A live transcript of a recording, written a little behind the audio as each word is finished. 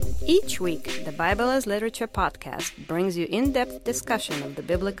Each week, the Bible as Literature podcast brings you in-depth discussion of the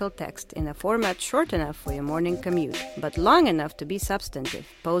biblical text in a format short enough for your morning commute, but long enough to be substantive,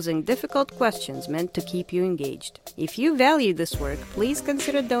 posing difficult questions meant to keep you engaged. If you value this work, please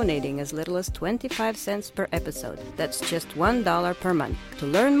consider donating as little as 25 cents per episode. That's just $1 per month. To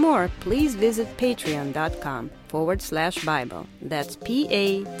learn more, please visit patreon.com/Bible. That's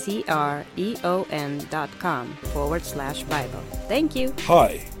patreon.com/Bible. Thank you.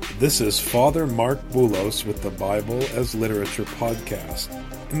 Hi, this is Father Mark Boulos with the Bible as Literature podcast.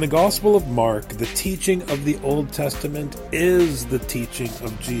 In the Gospel of Mark, the teaching of the Old Testament is the teaching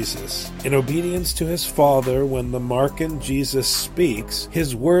of Jesus. In obedience to his Father, when the Markan Jesus speaks,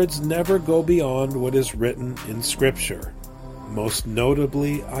 his words never go beyond what is written in Scripture. Most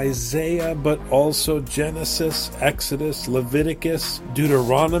notably Isaiah, but also Genesis, Exodus, Leviticus,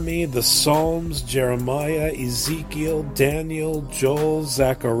 Deuteronomy, the Psalms, Jeremiah, Ezekiel, Daniel, Joel,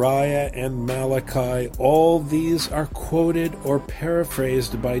 Zechariah, and Malachi. All these are quoted or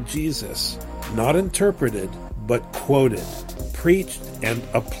paraphrased by Jesus, not interpreted, but quoted, preached, and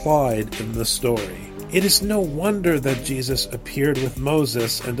applied in the story. It is no wonder that Jesus appeared with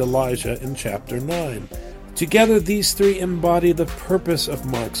Moses and Elijah in chapter 9. Together, these three embody the purpose of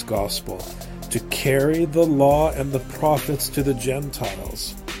Mark's Gospel, to carry the law and the prophets to the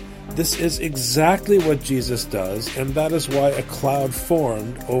Gentiles. This is exactly what Jesus does, and that is why a cloud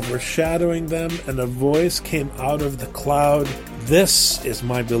formed, overshadowing them, and a voice came out of the cloud, "This is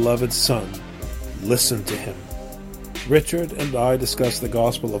my beloved Son. Listen to him." Richard and I discuss the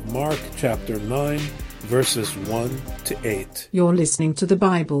Gospel of Mark, chapter 9, verses 1 to 8. You're listening to the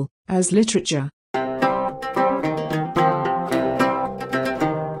Bible as Literature.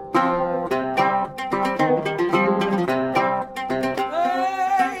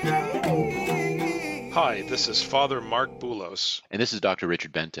 Hi, this is Father Mark Boulos. And this is Dr.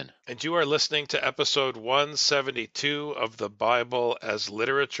 Richard Benton. And you are listening to episode 172 of the Bible as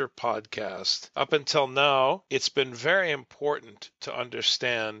Literature podcast. Up until now, it's been very important to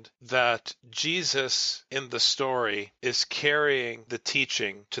understand that Jesus in the story is carrying the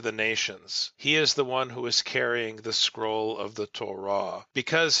teaching to the nations. He is the one who is carrying the scroll of the Torah.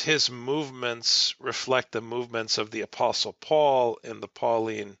 Because his movements reflect the movements of the Apostle Paul in the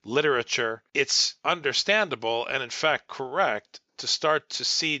Pauline literature, it's understandable and in fact correct to start to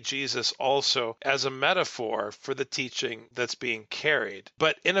see Jesus also as a metaphor for the teaching that's being carried.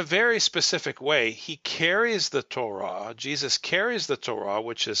 But in a very specific way, he carries the Torah. Jesus carries the Torah,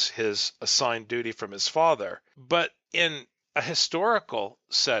 which is his assigned duty from his Father. But in a historical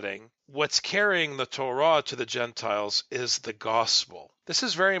setting, what's carrying the Torah to the Gentiles is the gospel. This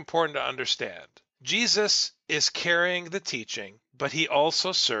is very important to understand. Jesus is carrying the teaching, but he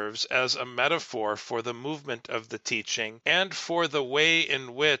also serves as a metaphor for the movement of the teaching and for the way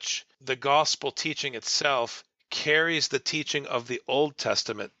in which the gospel teaching itself carries the teaching of the Old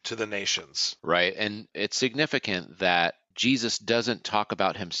Testament to the nations. Right, and it's significant that Jesus doesn't talk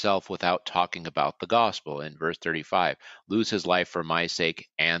about himself without talking about the gospel. In verse 35, lose his life for my sake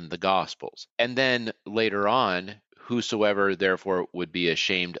and the gospels. And then later on, whosoever therefore would be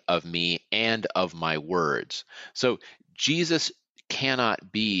ashamed of me and of my words. So Jesus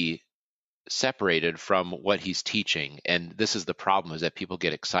cannot be separated from what he's teaching. And this is the problem, is that people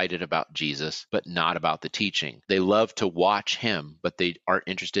get excited about Jesus, but not about the teaching. They love to watch him, but they aren't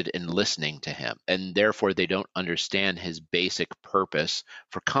interested in listening to him. And therefore, they don't understand his basic purpose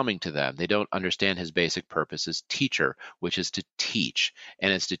for coming to them. They don't understand his basic purpose as teacher, which is to teach,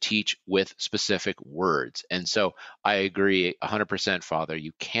 and it's to teach with specific words. And so I agree 100%, Father,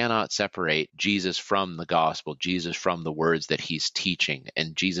 you cannot separate Jesus from the gospel, Jesus from the words that he's teaching.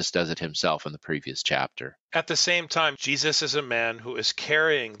 And Jesus does it himself in the previous chapter. At the same time, Jesus is a man who is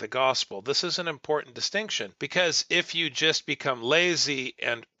carrying the gospel. This is an important distinction, because if you just become lazy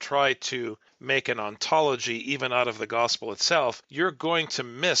and try to make an ontology even out of the gospel itself, you're going to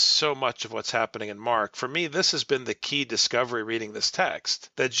miss so much of what's happening in Mark. For me, this has been the key discovery reading this text,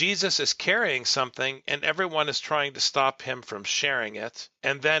 that Jesus is carrying something and everyone is trying to stop him from sharing it.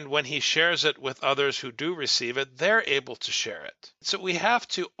 And then when he shares it with others who do receive it, they're able to share it. So we have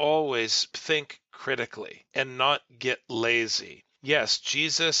to always think critically and not get lazy. Yes,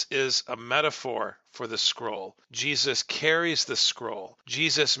 Jesus is a metaphor for the scroll. Jesus carries the scroll.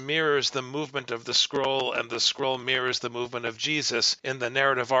 Jesus mirrors the movement of the scroll, and the scroll mirrors the movement of Jesus in the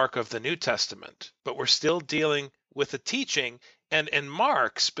narrative arc of the New Testament. But we're still dealing with the teaching, and in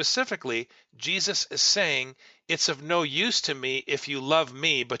Mark specifically, Jesus is saying, it's of no use to me if you love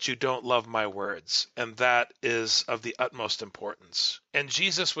me, but you don't love my words. And that is of the utmost importance. And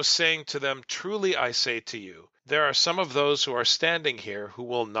Jesus was saying to them, truly I say to you, There are some of those who are standing here who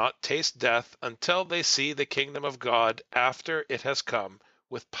will not taste death until they see the kingdom of God after it has come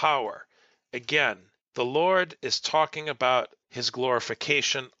with power. Again, the Lord is talking about his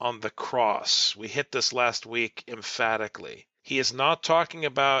glorification on the cross. We hit this last week emphatically. He is not talking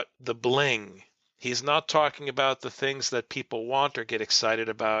about the bling. He's not talking about the things that people want or get excited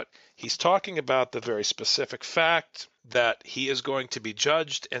about. He's talking about the very specific fact that he is going to be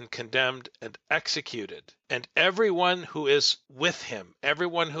judged and condemned and executed. And everyone who is with him,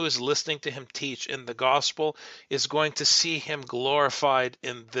 everyone who is listening to him teach in the gospel is going to see him glorified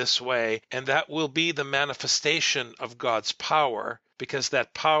in this way. And that will be the manifestation of God's power, because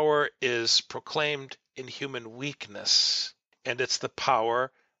that power is proclaimed in human weakness. And it's the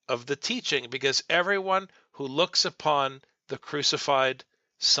power of the teaching, because everyone who looks upon the crucified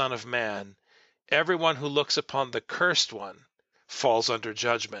Son of Man, everyone who looks upon the cursed one, falls under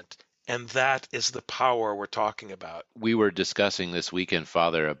judgment. And that is the power we're talking about. We were discussing this weekend,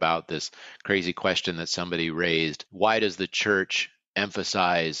 Father, about this crazy question that somebody raised. Why does the church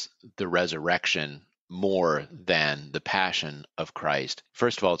emphasize the resurrection more than the passion of Christ?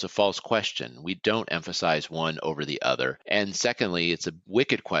 First of all, it's a false question. We don't emphasize one over the other. And secondly, it's a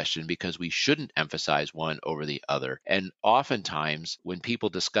wicked question because we shouldn't emphasize one over the other. And oftentimes when people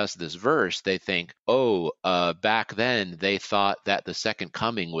discuss this verse, they think, back then they thought that the second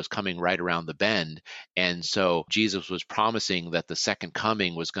coming was coming right around the bend. And so Jesus was promising that the second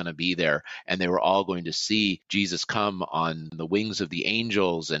coming was going to be there and they were all going to see Jesus come on the wings of the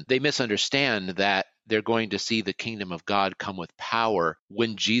angels. And they misunderstand that they're going to see the kingdom of God come with power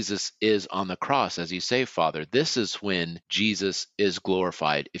when Jesus is on the cross. As you say, Father, this is when Jesus is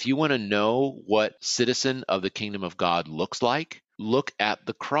glorified. If you want to know what citizen of the kingdom of God looks like, look at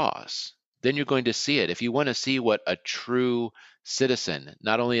the cross. Then you're going to see it. If you want to see what a true citizen,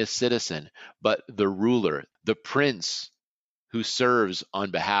 not only a citizen, but the ruler, the prince who serves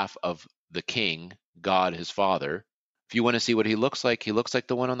on behalf of the king, God his Father, if you want to see what he looks like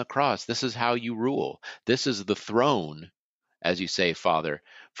the one on the cross. This is how you rule. This is the throne, as you say, Father,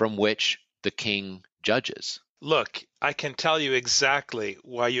 from which the king judges. Look, I can tell you exactly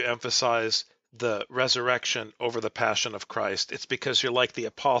why you emphasize the resurrection over the passion of Christ. It's because you're like the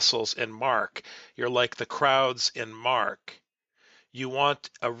apostles in Mark. You're like the crowds in Mark. You want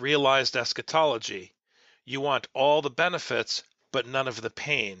a realized eschatology. You want all the benefits, but none of the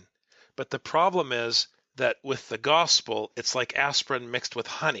pain. But the problem is that with the gospel, it's like aspirin mixed with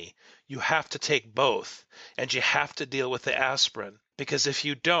honey. You have to take both, and you have to deal with the aspirin. Because if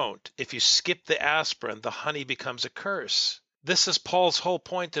you don't, if you skip the aspirin, the honey becomes a curse. This is Paul's whole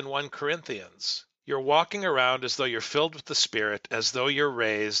point in 1 Corinthians. You're walking around as though you're filled with the Spirit, as though you're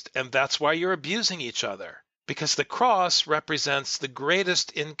raised, and that's why you're abusing each other. Because the cross represents the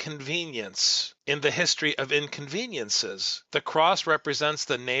greatest inconvenience in the history of inconveniences. The cross represents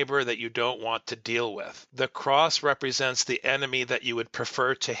the neighbor that you don't want to deal with. The cross represents the enemy that you would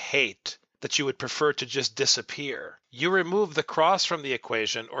prefer to hate, that you would prefer to just disappear. You remove the cross from the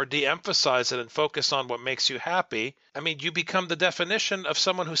equation or de-emphasize it and focus on what makes you happy. You become the definition of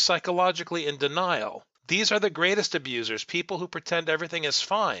someone who's psychologically in denial. These are the greatest abusers, people who pretend everything is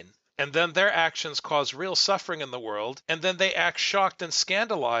fine. And then their actions cause real suffering in the world, and then they act shocked and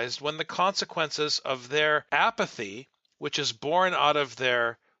scandalized when the consequences of their apathy, which is born out of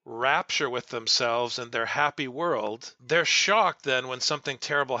their rapture with themselves and their happy world, they're shocked then when something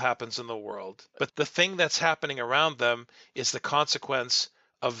terrible happens in the world. But the thing that's happening around them is the consequence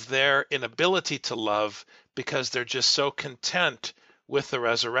of their inability to love, because they're just so content with the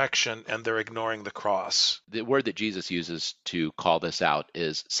resurrection and they're ignoring the cross. The word that Jesus uses to call this out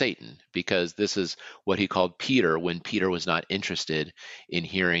is Satan, because this is what he called Peter when Peter was not interested in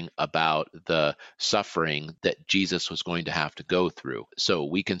hearing about the suffering that Jesus was going to have to go through. So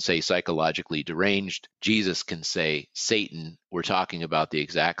we can say psychologically deranged. Jesus can say Satan. We're talking about the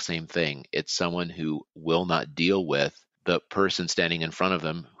exact same thing. It's someone who will not deal with the person standing in front of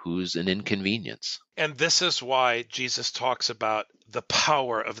them who's an inconvenience. And this is why Jesus talks about the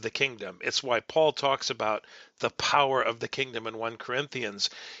power of the kingdom. It's why Paul talks about the power of the kingdom in 1 Corinthians.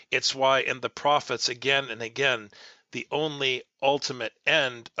 It's why in the prophets again and again, the only ultimate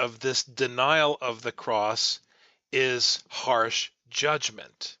end of this denial of the cross is harsh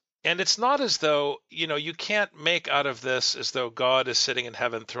judgment. And it's not as though, you can't make out of this as though God is sitting in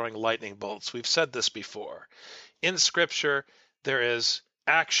heaven throwing lightning bolts. We've said this before. In Scripture, there is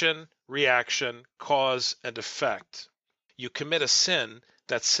action, reaction, cause, and effect. You commit a sin,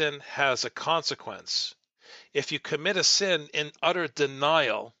 that sin has a consequence. If you commit a sin in utter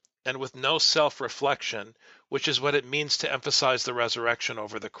denial and with no self-reflection, which is what it means to emphasize the resurrection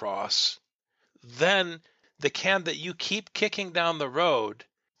over the cross, then the can that you keep kicking down the road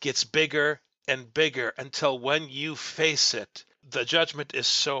gets bigger and bigger until when you face it, the judgment is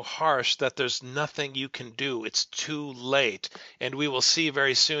so harsh that there's nothing you can do. It's too late. And we will see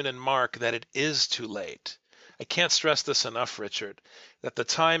very soon in Mark that it is too late. I can't stress this enough, Richard, that the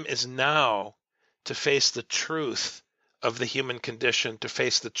time is now to face the truth of the human condition, to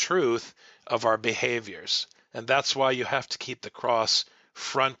face the truth of our behaviors. And that's why you have to keep the cross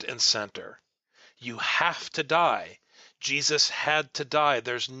front and center. You have to die. Jesus had to die.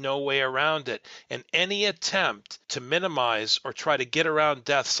 There's no way around it. And any attempt to minimize or try to get around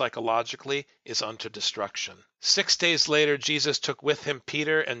death psychologically is unto destruction. 6 days later, Jesus took with him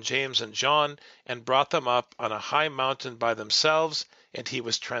Peter and James and John and brought them up on a high mountain by themselves, and he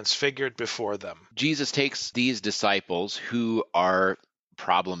was transfigured before them. Jesus takes these disciples who are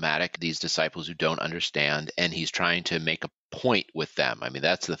problematic, these disciples who don't understand, and he's trying to make a point with them. I mean,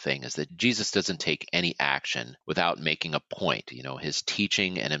 that's the thing, is that Jesus doesn't take any action without making a point. You know, his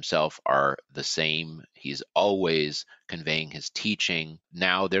teaching and himself are the same. He's always conveying his teaching.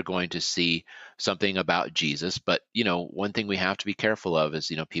 Now they're going to see something about Jesus. But, you know, one thing we have to be careful of is,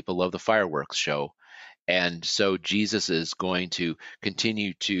 you know, people love the fireworks show. And so Jesus is going to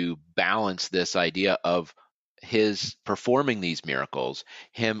continue to balance this idea of his performing these miracles,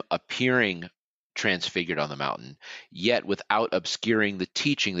 him appearing transfigured on the mountain, yet without obscuring the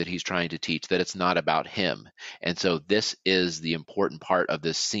teaching that he's trying to teach, that it's not about him. And so this is the important part of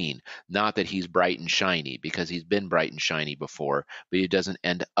this scene. Not that he's bright and shiny, because he's been bright and shiny before, but he doesn't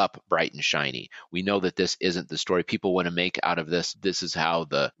end up bright and shiny. We know that this isn't the story people want to make out of this. This is how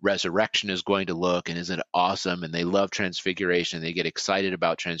the resurrection is going to look, and isn't it awesome? And they love transfiguration. They get excited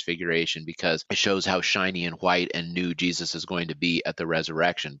about transfiguration because it shows how shiny and white and new Jesus is going to be at the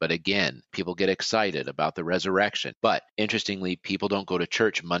resurrection. But again, people get excited about the resurrection. But interestingly, people don't go to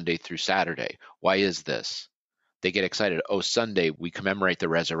church Monday through Saturday. Why is this? They get excited. Oh, Sunday, we commemorate the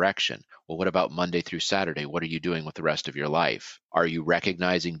resurrection. Well, what about Monday through Saturday? What are you doing with the rest of your life? Are you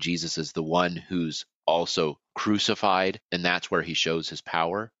recognizing Jesus as the one who's also crucified, and that's where he shows his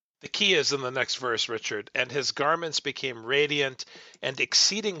power? The key is in the next verse, Richard. And his garments became radiant and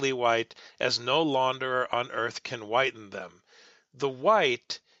exceedingly white, as no launderer on earth can whiten them. The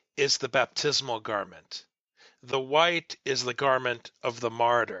white is the baptismal garment. The white is the garment of the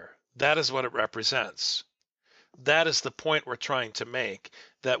martyr. That is what it represents. That is the point we're trying to make,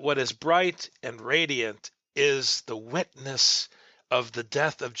 that what is bright and radiant is the witness of the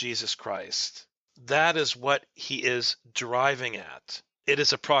death of Jesus Christ. That is what he is driving at. It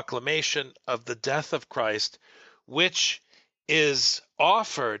is a proclamation of the death of Christ, which is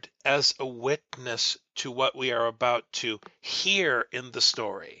offered as a witness to what we are about to hear in the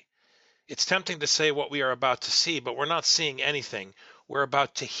story. It's tempting to say what we are about to see, but we're not seeing anything. We're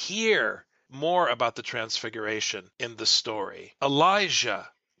about to hear more about the transfiguration in the story. Elijah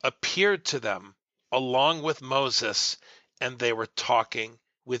appeared to them along with Moses, and they were talking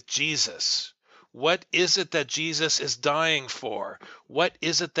with Jesus. What is it that Jesus is dying for? What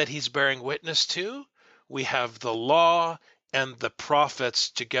is it that he's bearing witness to? We have the law and the prophets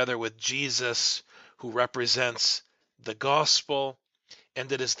together with Jesus, who represents the gospel, and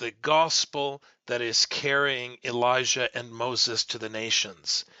it is the gospel that is carrying Elijah and Moses to the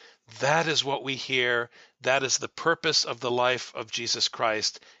nations. That is what we hear. That is the purpose of the life of Jesus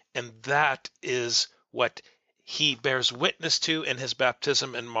Christ, and that is what he bears witness to in his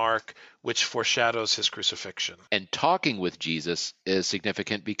baptism in Mark, which foreshadows his crucifixion. And talking with Jesus is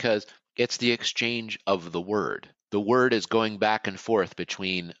significant because it's the exchange of the word. The word is going back and forth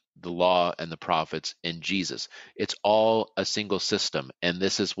between the law and the prophets and Jesus. It's all a single system. And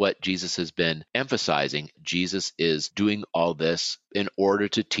this is what Jesus has been emphasizing. Jesus is doing all this in order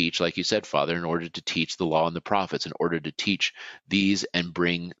to teach, like you said, Father, in order to teach the law and the prophets, in order to teach these and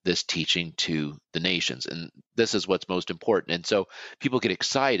bring this teaching to the nations. And this is what's most important. And so people get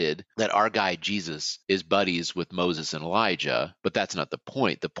excited that our guy Jesus is buddies with Moses and Elijah, but that's not the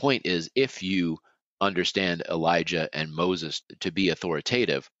point. The point is, if you understand Elijah and Moses to be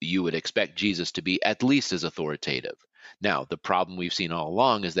authoritative, you would expect Jesus to be at least as authoritative. Now, the problem we've seen all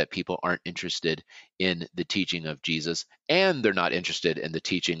along is that people aren't interested in the teaching of Jesus, and they're not interested in the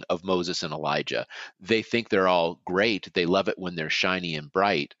teaching of Moses and Elijah. They think they're all great. They love it when they're shiny and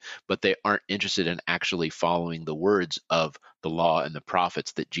bright, but they aren't interested in actually following the words of the law and the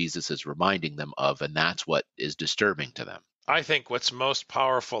prophets that Jesus is reminding them of, and that's what is disturbing to them. I think what's most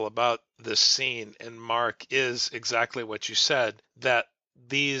powerful about this scene in Mark is exactly what you said, that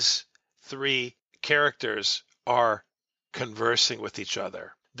these three characters are conversing with each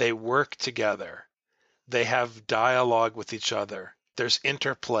other. They work together. They have dialogue with each other. There's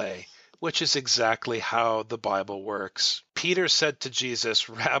interplay. which is exactly how the Bible works. Peter said to Jesus,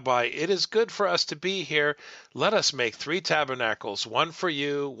 "Rabbi, it is good for us to be here. Let us make 3 tabernacles, one for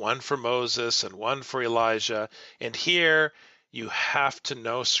you, one for Moses, and one for Elijah." And here you have to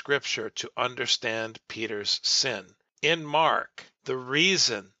know Scripture to understand Peter's sin. In Mark, the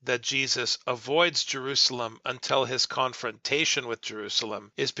reason that Jesus avoids Jerusalem until his confrontation with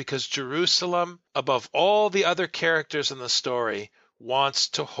Jerusalem is because Jerusalem, above all the other characters in the story, wants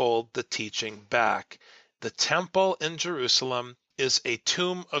to hold the teaching back. The temple in Jerusalem is a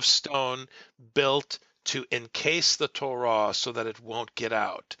tomb of stone built to encase the Torah so that it won't get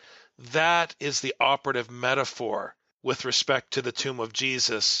out. That is the operative metaphor with respect to the tomb of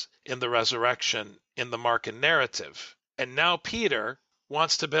Jesus in the resurrection in the Markan narrative. And now Peter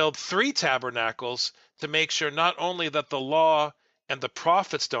wants to build 3 tabernacles to make sure not only that the law and the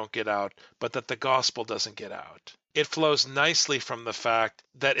prophets don't get out, but that the gospel doesn't get out. It flows nicely from the fact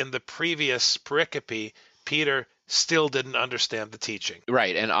that in the previous pericope, Peter still didn't understand the teaching.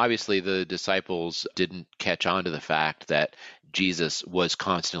 Right. And obviously the disciples didn't catch on to the fact that Jesus was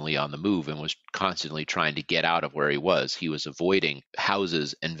constantly on the move and was constantly trying to get out of where he was. He was avoiding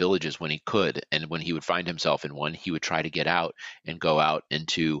houses and villages when he could. And when he would find himself in one, he would try to get out and go out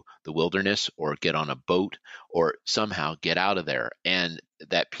into the wilderness or get on a boat or somehow get out of there. And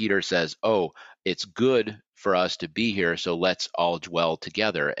that Peter says, "Oh, it's good for us to be here, so let's all dwell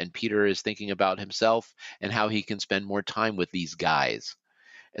together." And Peter is thinking about himself and how he can spend more time with these guys.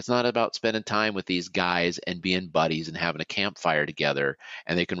 It's not about spending time with these guys and being buddies and having a campfire together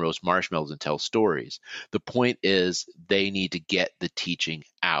and they can roast marshmallows and tell stories. The point is they need to get the teaching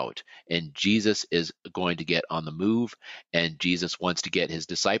out. And Jesus is going to get on the move, and Jesus wants to get his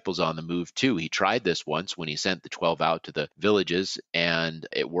disciples on the move too. He tried this once when he sent the 12 out to the villages and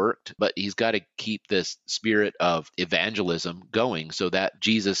it worked, but he's got to keep this spirit of evangelism going so that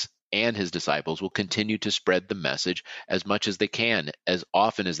Jesus and his disciples will continue to spread the message as much as they can, as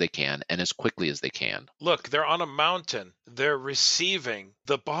often as they can, and as quickly as they can. Look, they're on a mountain. They're receiving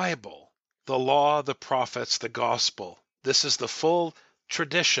the Bible, the law, the prophets, the gospel. This is the full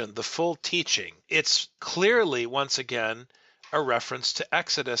tradition, the full teaching. It's clearly, once again, a reference to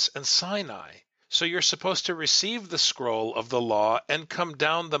Exodus and Sinai. So you're supposed to receive the scroll of the law and come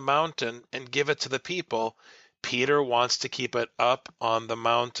down the mountain and give it to the people. Peter wants to keep it up on the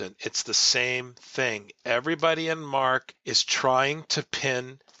mountain. It's the same thing. Everybody in Mark is trying to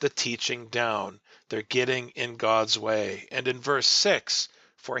pin the teaching down. They're getting in God's way. And in verse 6,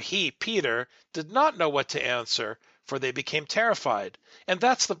 for he, Peter, did not know what to answer, for they became terrified. And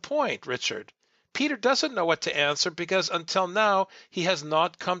that's the point, Richard. Peter doesn't know what to answer because until now he has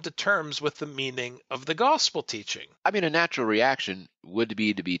not come to terms with the meaning of the gospel teaching. I mean, a natural reaction would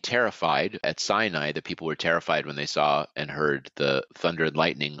be to be terrified. At Sinai, the people were terrified when they saw and heard the thunder and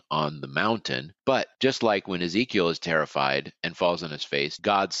lightning on the mountain. But just like when Ezekiel is terrified and falls on his face,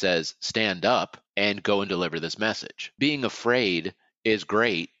 God says, stand up and go and deliver this message. Being afraid is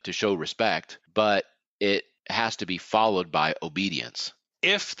great to show respect, but it has to be followed by obedience.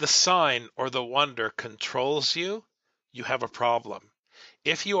 If the sign or the wonder controls you, you have a problem.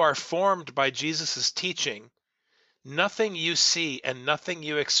 If you are formed by Jesus' teaching, nothing you see and nothing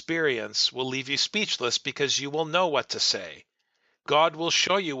you experience will leave you speechless because you will know what to say. God will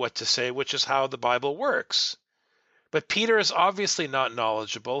show you what to say, which is how the Bible works. But Peter is obviously not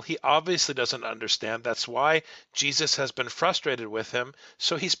knowledgeable. He obviously doesn't understand. That's why Jesus has been frustrated with him,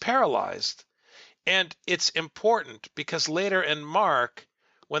 so he's paralyzed. And it's important because later in Mark,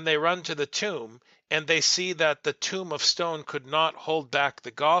 when they run to the tomb and they see that the tomb of stone could not hold back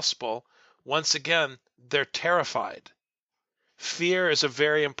the gospel, once again, they're terrified. Fear is a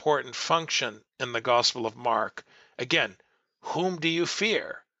very important function in the Gospel of Mark. Again, whom do you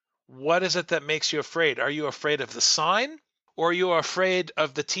fear? What is it that makes you afraid? Are you afraid of the sign? Or are you afraid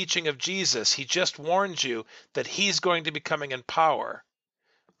of the teaching of Jesus? He just warned you that he's going to be coming in power.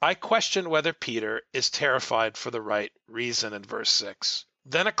 I question whether Peter is terrified for the right reason in verse 6.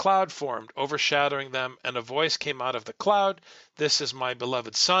 Then a cloud formed, overshadowing them, and a voice came out of the cloud, "This is my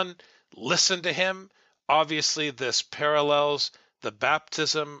beloved Son. Listen to him." Obviously, this parallels the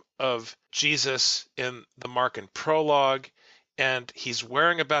baptism of Jesus in the Markan prologue, and he's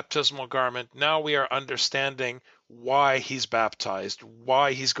wearing a baptismal garment. Now we are understanding why he's baptized,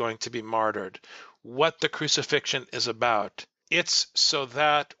 why he's going to be martyred, what the crucifixion is about. It's so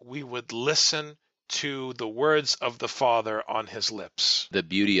that we would listen to the words of the Father on his lips. The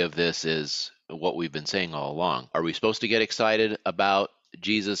beauty of this is what we've been saying all along. Are we supposed to get excited about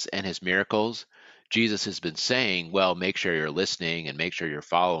Jesus and his miracles? Jesus has been saying, well, make sure you're listening and make sure you're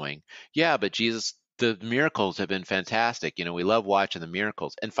following. Yeah, but Jesus The miracles have been fantastic. We love watching the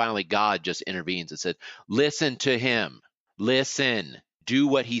miracles. And finally, God just intervenes and said, listen to him. Listen. Do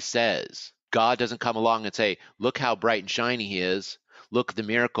what he says. God doesn't come along and say, look how bright and shiny he is. Look at the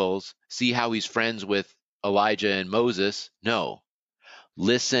miracles. See how he's friends with Elijah and Moses. No.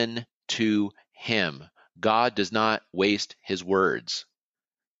 Listen to him. God does not waste his words.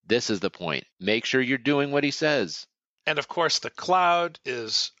 This is the point. Make sure you're doing what he says. And of course, the cloud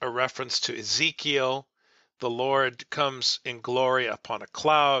is a reference to Ezekiel. The Lord comes in glory upon a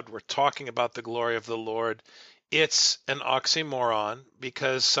cloud. We're talking about the glory of the Lord. It's an oxymoron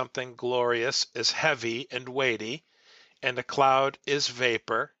because something glorious is heavy and weighty, and a cloud is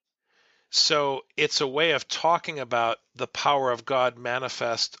vapor. So it's a way of talking about the power of God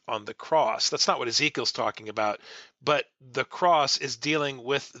manifest on the cross. That's not what Ezekiel's talking about, but the cross is dealing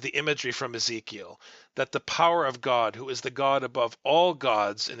with the imagery from Ezekiel, that the power of God, who is the God above all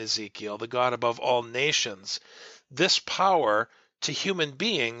gods in Ezekiel, the God above all nations, this power to human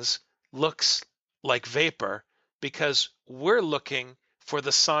beings looks like vapor because we're looking for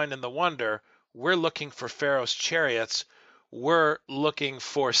the sign and the wonder. We're looking for Pharaoh's chariots. We're looking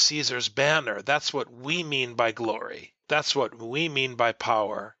for Caesar's banner. That's what we mean by glory. That's what we mean by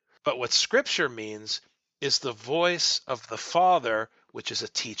power. But what Scripture means is the voice of the Father, which is a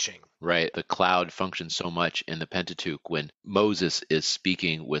teaching. Right. The cloud functions so much in the Pentateuch. When Moses is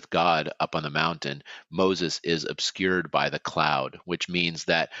speaking with God up on the mountain, Moses is obscured by the cloud, which means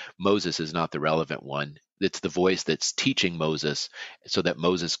that Moses is not the relevant one. It's the voice that's teaching Moses so that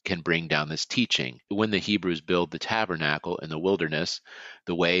Moses can bring down this teaching. When the Hebrews build the tabernacle in the wilderness,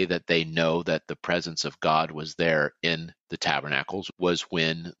 the way that they know that the presence of God was there in the tabernacles was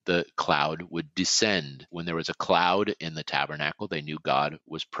when the cloud would descend. When there was a cloud in the tabernacle, they knew God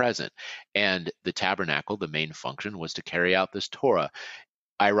was present. And the tabernacle, the main function, was to carry out this Torah.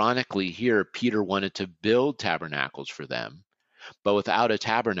 Ironically, here, Peter wanted to build tabernacles for them, but without a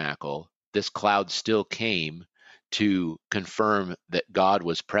tabernacle, this cloud still came to confirm that God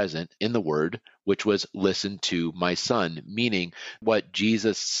was present in the word, which was listen to my son, meaning what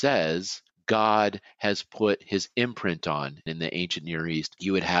Jesus says God has put his imprint on. In the ancient Near East,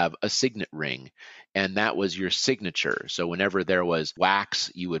 you would have a signet ring, and that was your signature. So whenever there was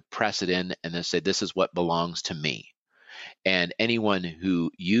wax, you would press it in and then say, this is what belongs to me. And anyone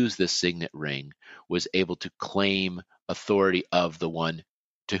who used this signet ring was able to claim authority of the one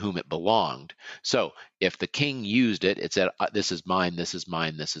to whom it belonged. So if the king used it, it said, this is mine, this is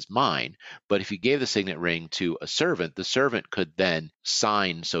mine, this is mine. But if you gave the signet ring to a servant, the servant could then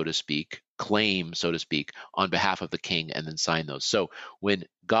sign, so to speak, claim, so to speak, on behalf of the king and then sign those. So when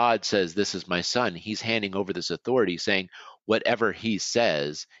God says, this is my son, he's handing over this authority saying, whatever he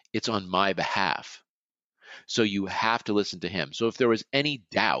says, it's on my behalf. So you have to listen to him. So if there was any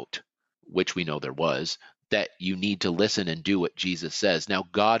doubt, which we know there was, that you need to listen and do what Jesus says. Now,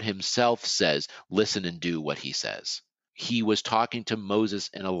 God himself says, listen and do what he says. He was talking to Moses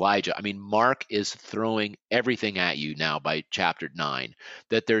and Elijah. I mean, Mark is throwing everything at you now by chapter 9,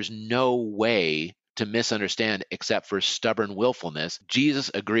 that there's no way to misunderstand except for stubborn willfulness.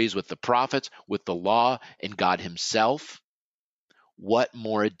 Jesus agrees with the prophets, with the law, and God himself. What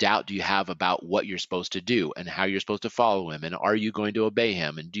more doubt do you have about what you're supposed to do and how you're supposed to follow him? And are you going to obey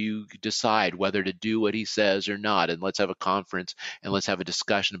him? And do you decide whether to do what he says or not? And let's have a conference and let's have a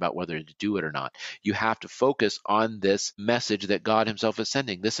discussion about whether to do it or not. You have to focus on this message that God himself is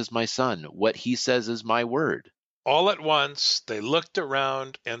sending. This is my son. What he says is my word. All at once, they looked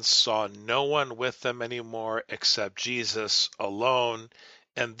around and saw no one with them anymore except Jesus alone.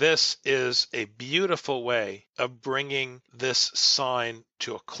 And this is a beautiful way of bringing this sign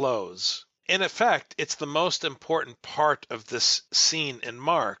to a close. In effect, it's the most important part of this scene in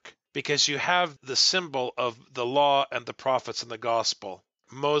Mark because you have the symbol of the law and the prophets and the gospel,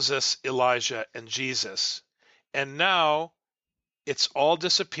 Moses, Elijah, and Jesus. And now it's all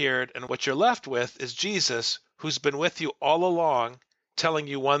disappeared, and what you're left with is Jesus, who's been with you all along, telling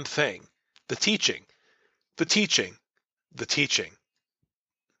you one thing: the teaching, the teaching, the teaching.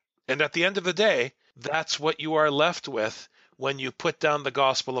 And at the end of the day, that's what you are left with when you put down the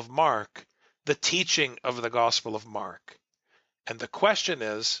Gospel of Mark, the teaching of the Gospel of Mark. And the question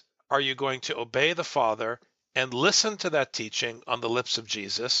is, are you going to obey the Father and listen to that teaching on the lips of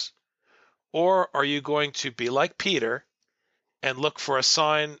Jesus? Or are you going to be like Peter and look for a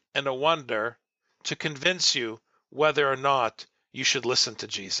sign and a wonder to convince you whether or not you should listen to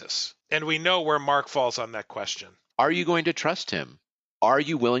Jesus? And we know where Mark falls on that question. Are you going to trust him? Are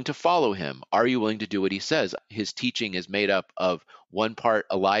you willing to follow him? Are you willing to do what he says? His teaching is made up of one part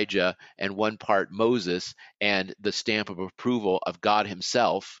Elijah and one part Moses and the stamp of approval of God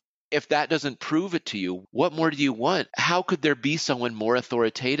himself. If that doesn't prove it to you, what more do you want? How could there be someone more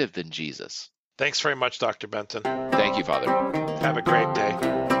authoritative than Jesus? Thanks very much, Dr. Benton. Thank you, Father. Have a great day.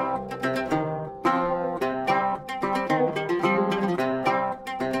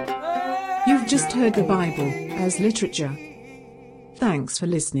 You've just heard the Bible as Literature. Thanks for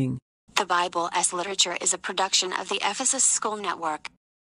listening. The Bible as Literature is a production of the Ephesus School Network.